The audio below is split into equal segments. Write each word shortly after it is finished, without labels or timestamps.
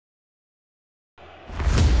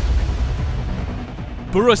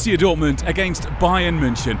Borussia Dortmund against Bayern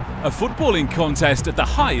München, a footballing contest at the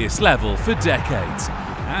highest level for decades.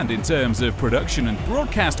 And in terms of production and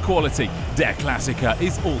broadcast quality, Der Klassiker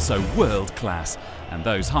is also world class. And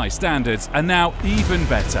those high standards are now even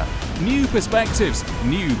better. New perspectives,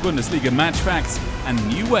 new Bundesliga match facts, and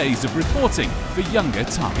new ways of reporting for younger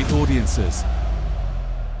target audiences.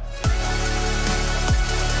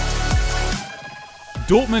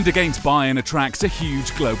 Dortmund against Bayern attracts a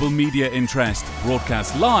huge global media interest,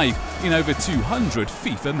 broadcast live in over 200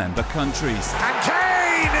 FIFA member countries. And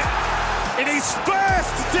Kane in his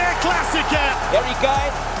first Der Klassiker. Harry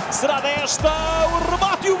Kane será desta o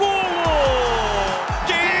remate e o golo.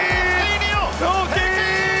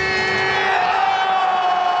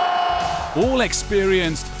 All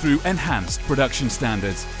experienced through enhanced production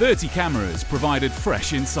standards. 30 cameras provided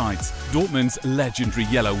fresh insights. Dortmund's legendary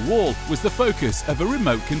yellow wall was the focus of a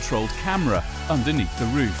remote-controlled camera underneath the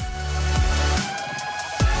roof.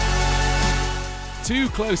 2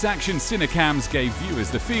 close-action cine-cams gave viewers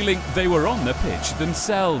the feeling they were on the pitch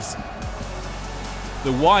themselves.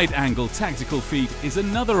 The wide-angle tactical feed is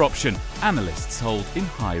another option analysts hold in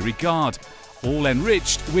high regard, all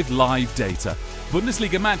enriched with live data.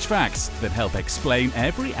 Bundesliga match facts that help explain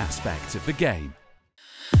every aspect of the game.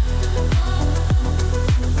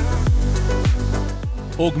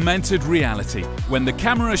 Augmented reality, when the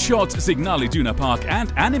camera shot Signal Iduna Park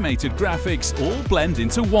and animated graphics all blend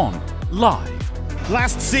into one, live.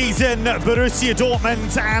 Last season, Borussia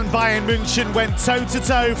Dortmund and Bayern München went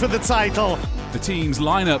toe-to-toe for the title. The teams'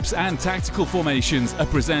 lineups and tactical formations are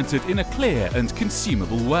presented in a clear and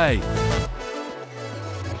consumable way.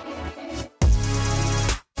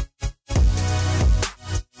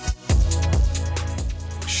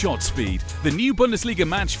 Shot speed. The new Bundesliga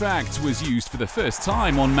match fact was used for the first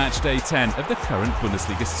time on match day 10 of the current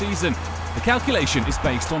Bundesliga season. The calculation is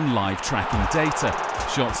based on live tracking data.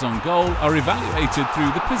 Shots on goal are evaluated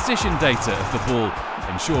through the position data of the ball,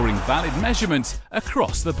 ensuring valid measurements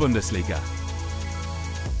across the Bundesliga.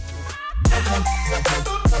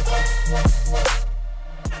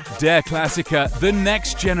 Der Klassiker, the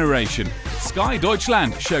next generation. Sky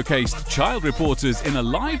Deutschland showcased child reporters in a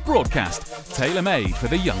live broadcast tailor-made for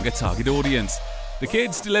the younger target audience. The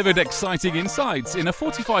kids delivered exciting insights in a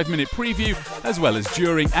 45-minute preview as well as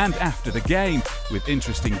during and after the game, with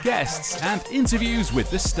interesting guests and interviews with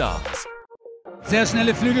the stars. Sehr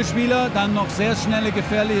schnelle Flügelspieler, dann noch sehr schnelle,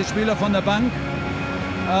 gefährliche Spieler von der Bank.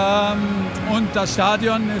 Und das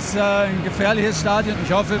Stadion ist ein gefährliches Stadion.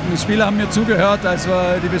 Ich hoffe, die Spieler haben mir zugehört, als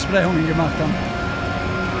wir die Besprechungen gemacht haben.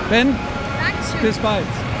 Ben, Dankeschön. Bis bald.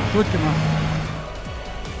 Gut gemacht.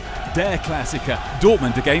 Der Klassiker,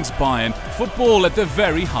 Dortmund against Bayern, football at the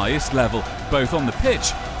very highest level, both on the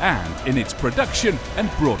pitch and in its production and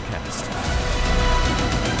broadcast.